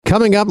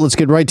coming up, let's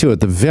get right to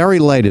it. The very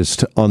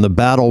latest on the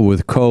battle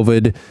with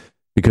COVID,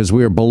 because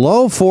we are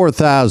below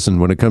 4,000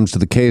 when it comes to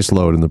the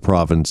caseload in the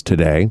province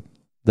today.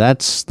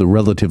 That's the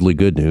relatively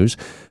good news.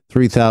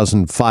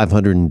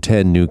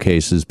 3,510 new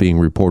cases being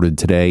reported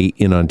today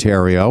in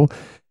Ontario.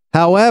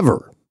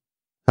 However,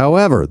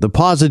 the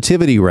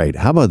positivity rate,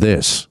 how about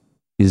this,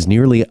 is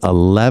nearly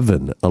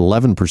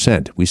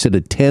 11%. We sit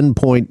at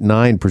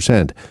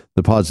 10.9%,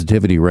 the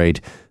positivity rate.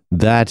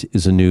 That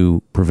is a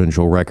new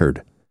provincial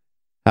record.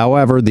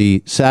 However,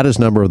 the saddest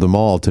number of them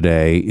all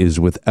today is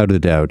without a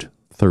doubt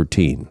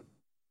 13.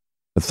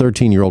 A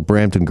 13-year-old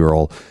Brampton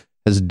girl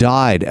has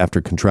died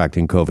after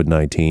contracting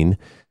COVID-19.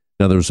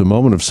 Now, there was a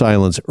moment of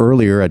silence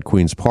earlier at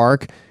Queen's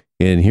Park,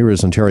 and here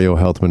is Ontario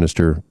Health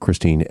Minister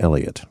Christine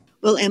Elliott.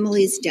 Well,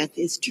 Emily's death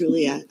is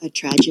truly a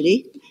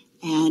tragedy,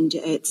 and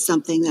it's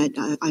something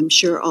that I'm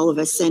sure all of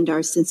us send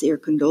our sincere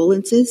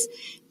condolences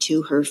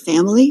to her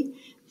family.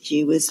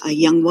 She was a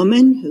young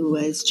woman who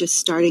was just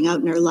starting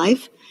out in her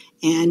life,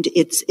 and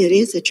it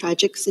is a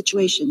tragic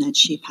situation that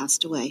she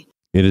passed away.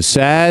 It is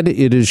sad.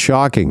 It is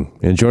shocking.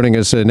 And joining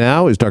us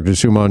now is Dr.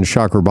 Suman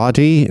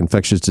Chakrabarti,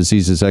 infectious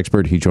diseases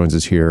expert. He joins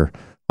us here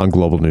on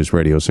Global News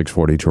Radio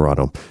 640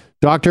 Toronto.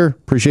 Doctor,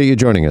 appreciate you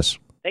joining us.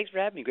 Thanks for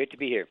having me. Great to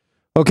be here.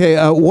 Okay,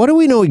 what do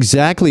we know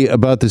exactly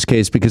about this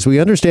case? Because we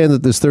understand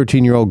that this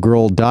 13-year-old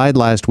girl died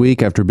last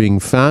week after being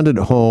found at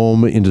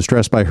home in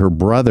distress by her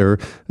brother.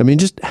 I mean,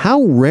 just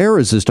how rare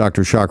is this,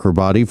 Dr.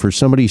 Chakrabarti, for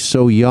somebody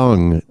so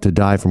young to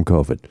die from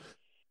COVID?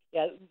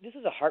 Yeah, this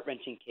is a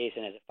heart-wrenching case,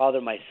 and as a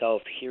father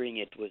myself, hearing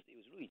it was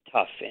really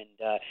tough.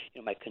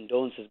 And my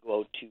condolences go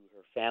out to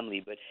her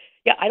family. But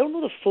yeah, I don't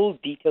know the full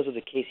details of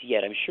the case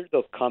yet. I'm sure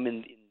they'll come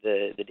in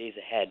the days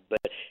ahead.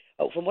 But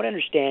from what I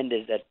understand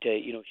is that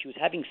she was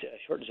having a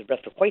shortness of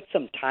breath for quite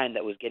some time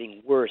that was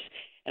getting worse.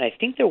 And I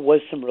think there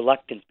was some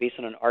reluctance based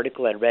on an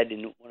article I read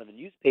in one of the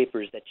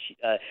newspapers that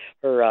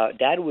her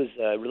dad was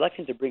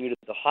reluctant to bring her to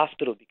the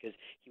hospital because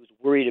he was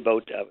worried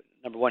about,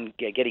 number one,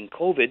 getting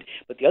COVID,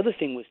 but the other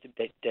thing was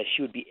that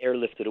she would be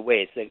airlifted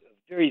away. It's a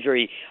very,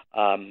 very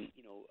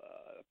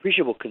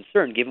appreciable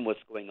concern given what's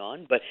going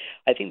on, but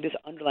I think this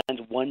underlines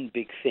one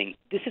big thing.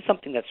 This is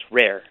something that's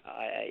rare.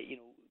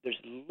 There's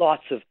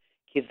lots of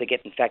kids that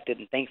get infected,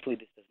 and thankfully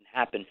this doesn't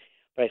happen.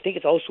 But I think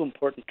it's also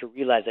important to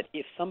realize that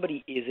if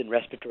somebody is in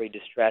respiratory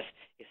distress,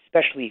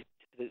 especially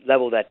to the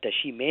level that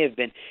she may have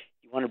been,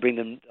 you want to bring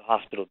them to the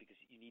hospital because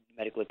you need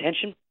medical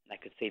attention, and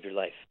that could save your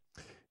life.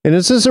 And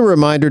is this a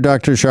reminder,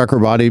 Dr.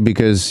 Chakrabarti,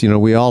 because,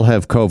 we all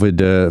have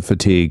COVID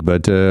fatigue,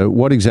 but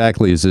what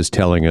exactly is this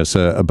telling us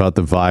about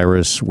the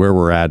virus, where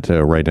we're at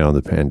right now in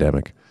the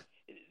pandemic?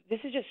 This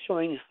is just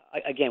showing,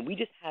 again, we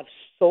just have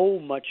so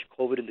much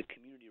COVID in the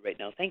community right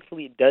now.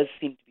 Thankfully, it does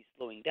seem to be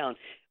slowing down,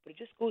 but it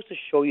just goes to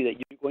show you that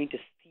you're going to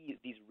see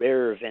these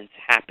rare events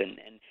happen,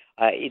 and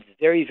it's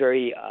very,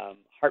 very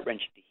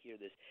heart-wrenching to hear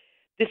this.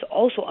 This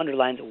also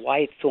underlines why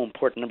it's so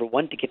important, number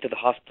one, to get to the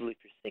hospital if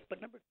you're sick,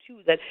 but number two,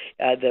 that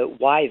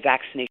why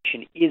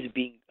vaccination is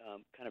being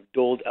kind of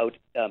doled out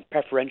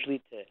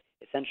preferentially to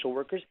essential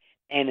workers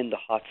and in the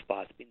hot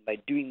spots. By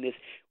doing this,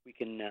 we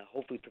can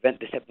hopefully prevent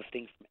this type of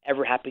thing from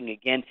ever happening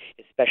again,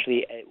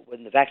 especially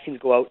when the vaccines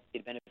go out.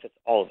 It benefits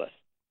all of us.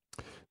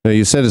 Now,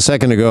 you said a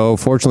second ago,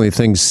 fortunately,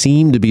 things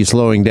seem to be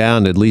slowing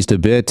down at least a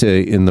bit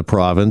in the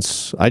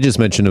province. I just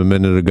mentioned a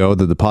minute ago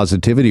that the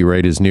positivity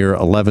rate is near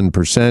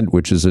 11%,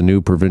 which is a new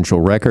provincial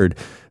record.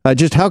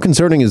 Just how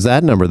concerning is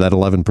that number, that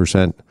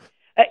 11%?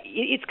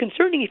 It's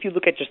concerning if you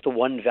look at just the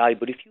one value,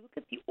 but if you look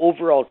at the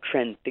overall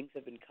trend, things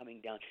have been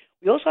coming down.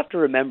 We also have to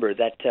remember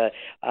that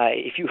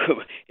if you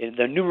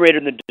the numerator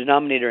and the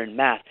denominator in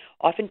math,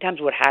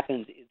 oftentimes what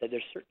happens is that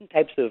there's certain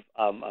types of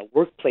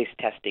workplace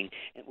testing,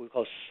 and what we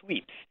call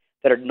sweeps,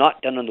 that are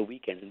not done on the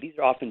weekends. And these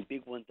are often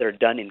big ones that are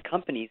done in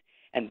companies,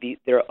 and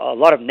there are a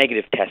lot of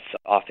negative tests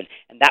often,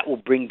 and that will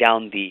bring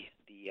down the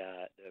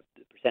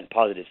percent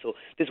positive. So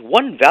this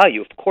one value,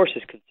 of course,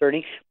 is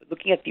concerning, but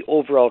looking at the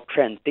overall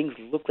trend, things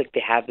look like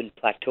they have been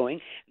plateauing,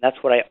 and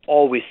that's what I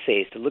always say,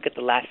 is to look at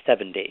the last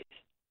 7 days.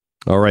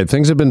 All right,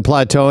 things have been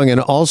plateauing,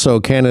 and also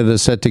Canada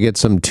is set to get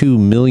some 2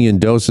 million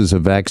doses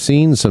of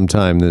vaccine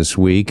sometime this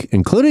week,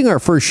 including our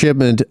first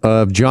shipment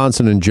of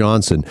Johnson &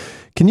 Johnson.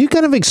 Can you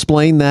kind of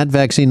explain that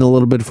vaccine a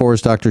little bit for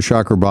us, Dr.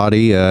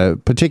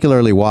 Chakrabarti,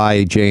 particularly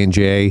why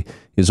J&J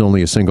is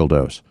only a single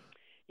dose?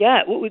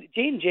 Yeah, well, with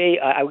J&J,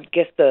 I would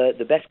guess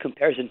the best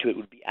comparison to it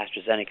would be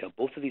AstraZeneca.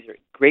 Both of these are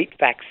great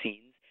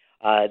vaccines.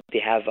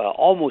 They have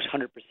almost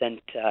 100%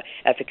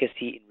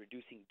 efficacy in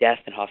reducing death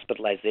and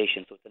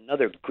hospitalization, so it's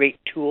another great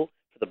tool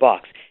for the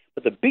box.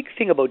 But the big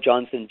thing about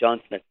Johnson &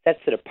 Johnson that sets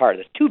it apart,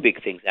 there's two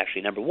big things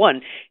actually. Number one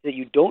is that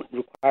you don't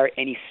require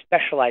any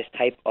specialized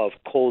type of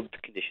cold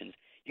conditions.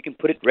 You can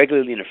put it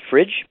regularly in a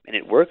fridge, and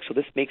it works, so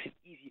this makes it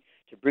easy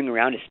to bring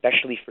around,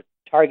 especially for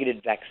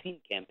targeted vaccine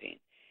campaigns.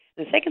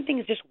 And the second thing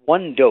is just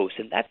one dose,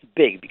 and that's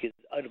big because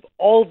out of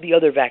all the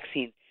other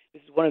vaccines,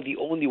 this is one of the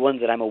only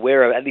ones that I'm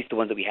aware of, at least the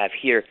ones that we have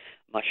here.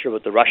 I'm not sure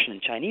about the Russian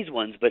and Chinese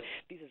ones, but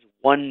this is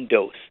one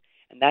dose,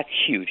 and that's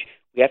huge.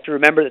 We have to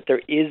remember that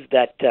there is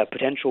that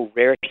potential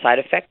rare side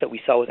effect that we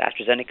saw with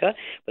AstraZeneca,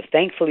 but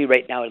thankfully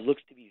right now it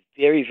looks to be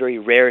very, very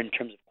rare in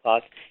terms of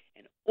clots,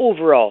 and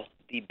overall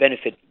the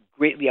benefit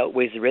greatly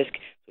outweighs the risk.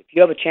 So if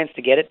you have a chance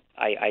to get it,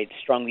 I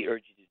strongly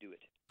urge you to do it.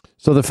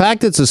 So the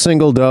fact it's a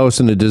single dose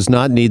and it does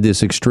not need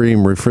this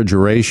extreme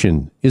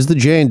refrigeration, is the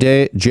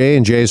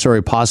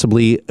J&J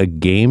possibly a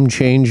game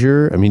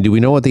changer? I mean, do we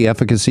know what the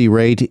efficacy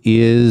rate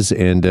is?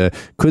 And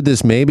could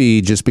this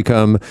maybe just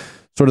become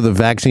sort of the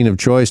vaccine of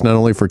choice, not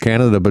only for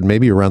Canada, but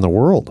maybe around the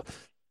world?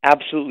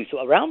 Absolutely.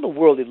 So around the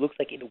world, it looks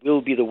like it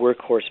will be the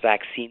workhorse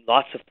vaccine.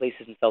 Lots of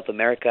places in South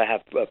America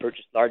have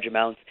purchased large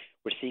amounts.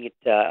 We're seeing it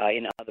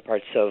in other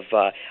parts of,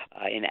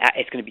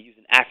 it's going to be used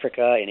in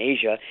Africa, in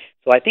Asia.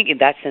 So I think in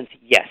that sense,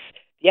 yes.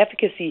 The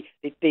efficacy,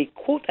 they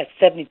quote that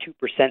 72%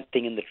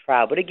 thing in the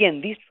trial. But again,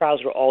 these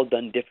trials were all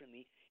done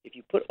differently. If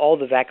you put all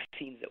the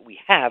vaccines that we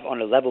have on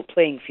a level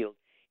playing field,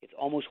 it's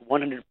almost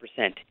 100%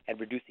 at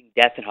reducing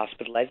death and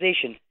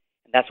hospitalization.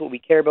 And that's what we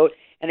care about.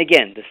 And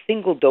again, the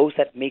single dose,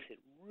 that makes it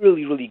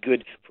really, really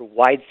good for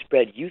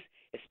widespread use,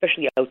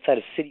 especially outside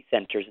of city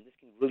centers. And this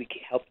can really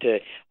help to,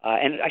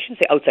 and I shouldn't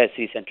say outside of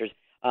city centers,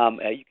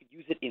 you could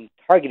use it in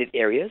targeted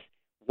areas,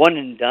 one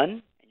and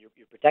done, and you're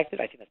protected.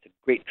 I think that's a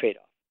great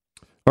trade-off.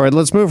 All right,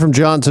 let's move from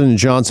Johnson &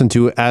 Johnson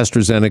to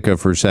AstraZeneca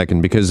for a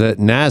second, because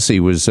NACI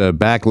was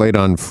back late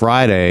on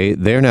Friday.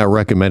 They're now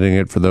recommending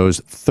it for those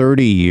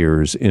 30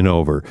 years and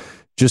over.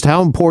 Just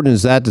how important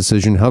is that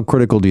decision? How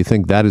critical do you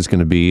think that is going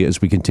to be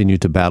as we continue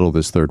to battle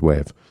this third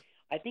wave?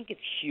 I think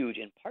it's huge,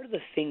 and part of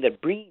the thing that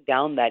bringing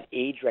down that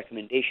age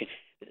recommendation,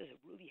 this has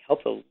really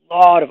helped a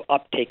lot of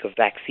uptake of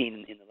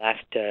vaccine in the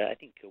last, I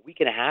think, a week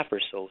and a half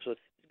or so. So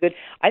it's good.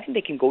 I think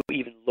they can go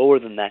even lower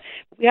than that.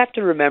 But we have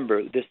to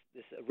remember this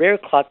rare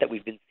clot that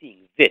we've been seeing,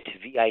 VITT,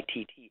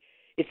 V-I-T-T.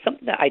 It's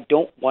something that I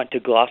don't want to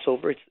gloss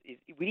over.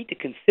 We need to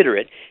consider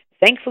it.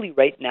 Thankfully,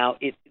 right now,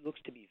 it looks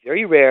to be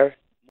very rare.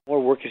 More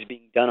work is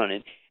being done on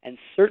it, and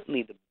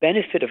certainly the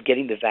benefit of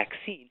getting the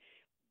vaccine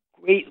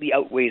greatly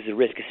outweighs the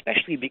risk,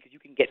 especially because you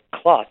can get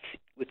clots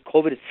with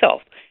COVID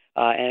itself.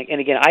 And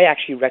again, I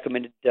actually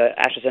recommended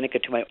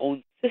AstraZeneca to my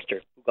own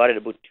sister, who got it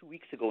about 2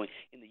 weeks ago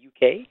in the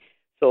UK.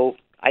 So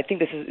I think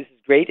this is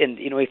great, and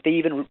if they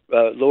even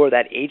lower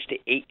that age to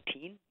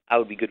 18, I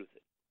would be good with it.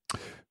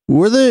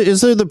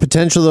 Is there the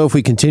potential, though, if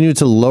we continue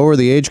to lower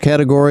the age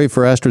category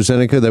for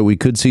AstraZeneca, that we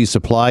could see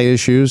supply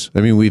issues? I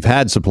mean, we've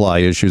had supply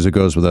issues, it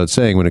goes without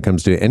saying, when it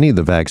comes to any of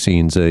the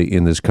vaccines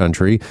in this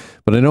country.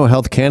 But I know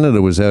Health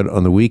Canada was out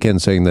on the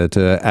weekend saying that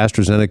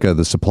AstraZeneca,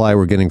 the supply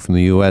we're getting from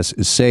the U.S.,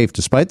 is safe,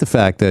 despite the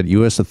fact that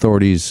U.S.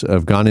 authorities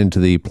have gone into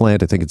the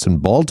plant, I think it's in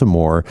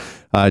Baltimore,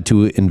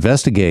 to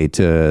investigate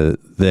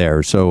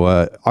there. So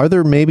are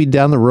there maybe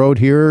down the road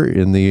here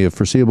in the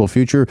foreseeable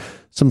future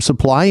some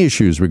supply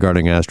issues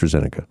regarding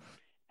AstraZeneca?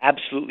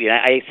 Absolutely. And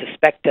I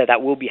suspect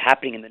that will be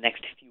happening in the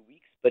next few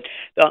weeks. But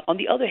on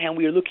the other hand,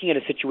 we are looking at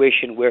a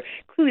situation where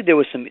clearly there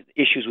were some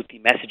issues with the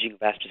messaging of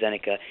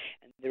AstraZeneca,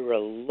 and there were a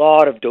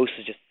lot of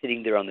doses just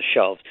sitting there on the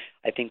shelves.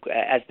 I think,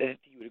 as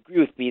you would agree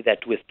with me,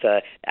 that with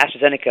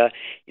AstraZeneca,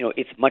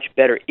 it's much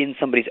better in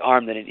somebody's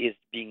arm than it is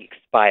being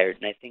expired.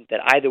 And I think that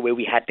either way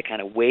we had to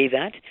kind of weigh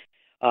that.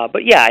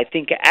 But yeah, I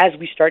think as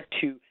we start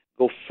to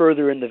go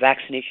further in the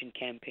vaccination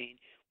campaign,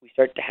 we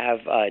start to have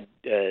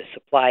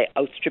supply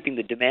outstripping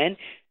the demand,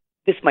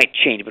 this might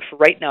change. But for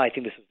right now, I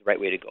think this is the right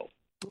way to go.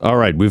 All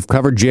right, we've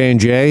covered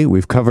J&J,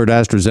 we've covered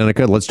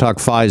AstraZeneca. Let's talk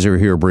Pfizer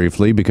here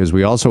briefly, because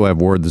we also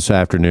have word this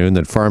afternoon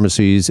that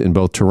pharmacies in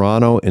both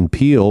Toronto and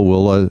Peel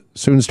will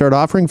soon start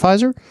offering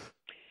Pfizer?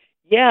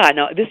 Yeah,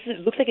 now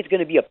looks like it's going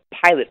to be a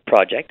pilot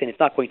project, and it's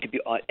not going to be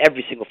on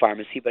every single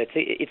pharmacy, but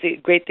it's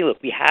a great thing.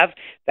 Look, we have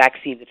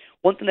vaccines.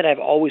 One thing that I've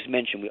always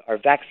mentioned, our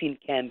vaccine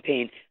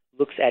campaign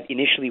looks at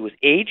initially was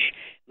age,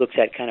 looks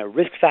at kind of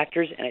risk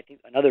factors, and I think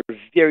another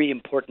very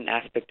important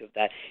aspect of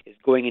that is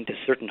going into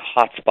certain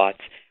hotspots.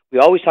 We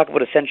always talk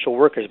about essential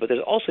workers, but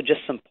there's also just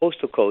some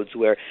postal codes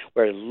where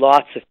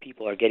lots of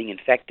people are getting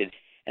infected.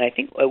 And I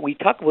think we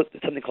talk about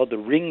something called the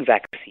ring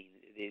vaccine.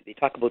 They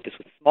talk about this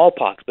with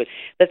smallpox, but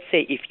let's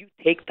say if you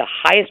take the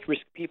highest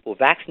risk people,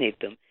 vaccinate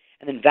them,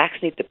 and then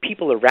vaccinate the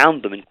people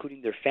around them,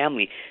 including their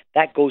family,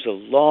 that goes a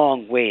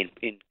long way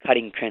in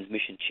cutting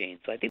transmission chains.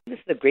 So I think this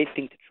is a great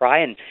thing to try,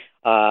 and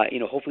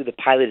hopefully the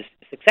pilot is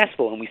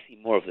successful and we see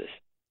more of this.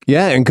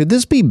 Yeah, and could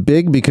this be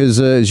big? Because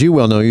as you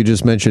well know, you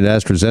just mentioned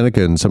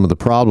AstraZeneca and some of the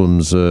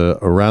problems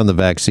around the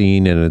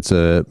vaccine and its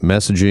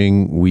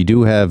messaging. We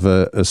do have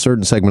a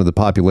certain segment of the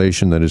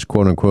population that is,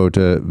 quote unquote,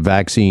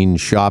 vaccine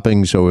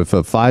shopping. So if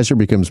Pfizer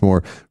becomes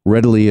more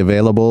readily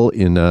available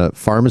in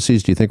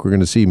pharmacies, do you think we're going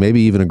to see maybe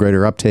even a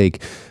greater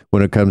uptake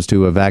when it comes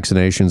to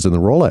vaccinations and the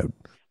rollout?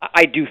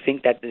 I do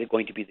think that is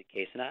going to be the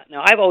case.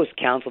 Now, I've always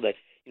counseled that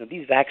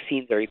these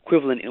vaccines are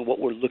equivalent in what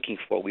we're looking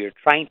for. We are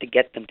trying to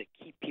get them to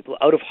keep people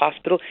out of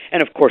hospital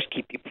and, of course,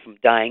 keep people from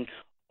dying.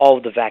 All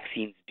of the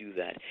vaccines do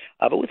that.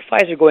 But with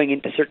Pfizer going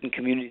into certain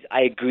communities,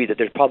 I agree that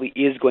there probably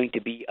is going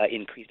to be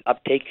increased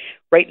uptake.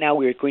 Right now,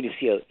 we're going to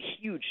see a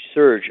huge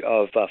surge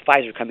of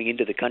Pfizer coming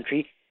into the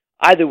country.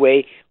 Either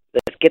way,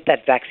 Let's get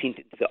that vaccine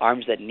to the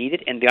arms that need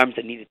it and the arms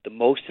that need it the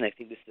most, and I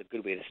think this is a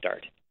good way to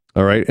start.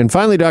 All right. And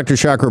finally, Dr.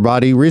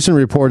 Chakrabarti, recent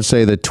reports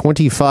say that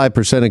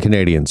 25% of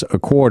Canadians, a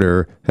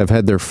quarter, have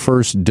had their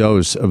first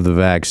dose of the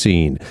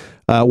vaccine.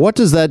 What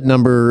does that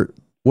number,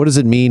 what does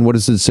it mean? What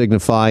does it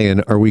signify?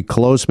 And are we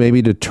close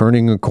maybe to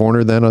turning a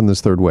corner then on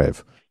this third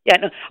wave? Yeah,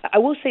 no, I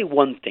will say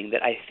one thing,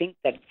 that I think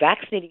that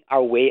vaccinating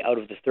our way out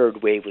of the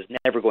third wave was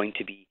never going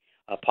to be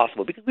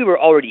possible because we were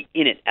already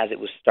in it as it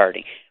was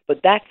starting.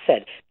 But that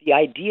said, the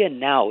idea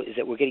now is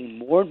that we're getting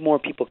more and more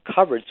people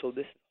covered, so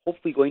this is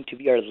hopefully going to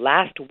be our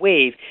last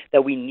wave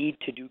that we need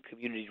to do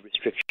community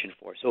restriction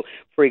for. So,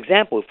 for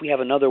example, if we have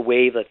another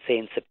wave, let's say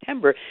in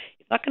September,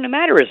 it's not going to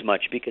matter as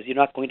much because you're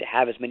not going to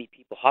have as many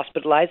people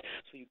hospitalized,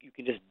 so you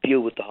can just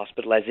deal with the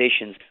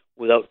hospitalizations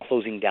without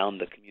closing down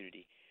the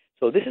community.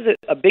 So this is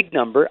a big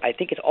number. I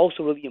think it's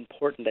also really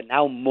important that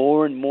now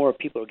more and more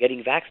people are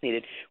getting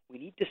vaccinated. We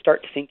need to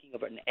start thinking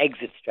of an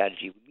exit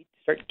strategy. We need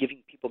to start giving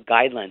people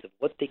guidelines of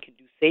what they can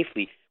do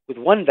safely with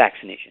one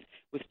vaccination,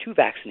 with two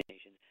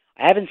vaccinations.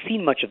 I haven't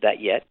seen much of that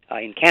yet,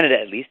 in Canada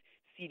at least.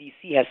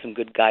 CDC has some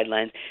good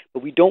guidelines,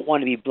 but we don't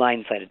want to be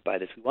blindsided by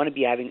this. We want to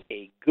be having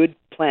a good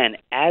plan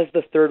as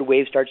the third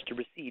wave starts to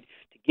recede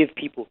to give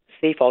people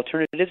safe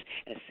alternatives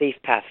and a safe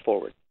path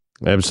forward.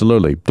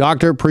 Absolutely.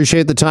 Doctor,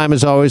 appreciate the time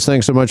as always.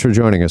 Thanks so much for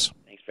joining us.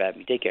 Thanks for having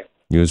me. Take care.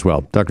 You as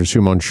well. Dr.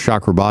 Sumon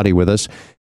Chakrabarti with us.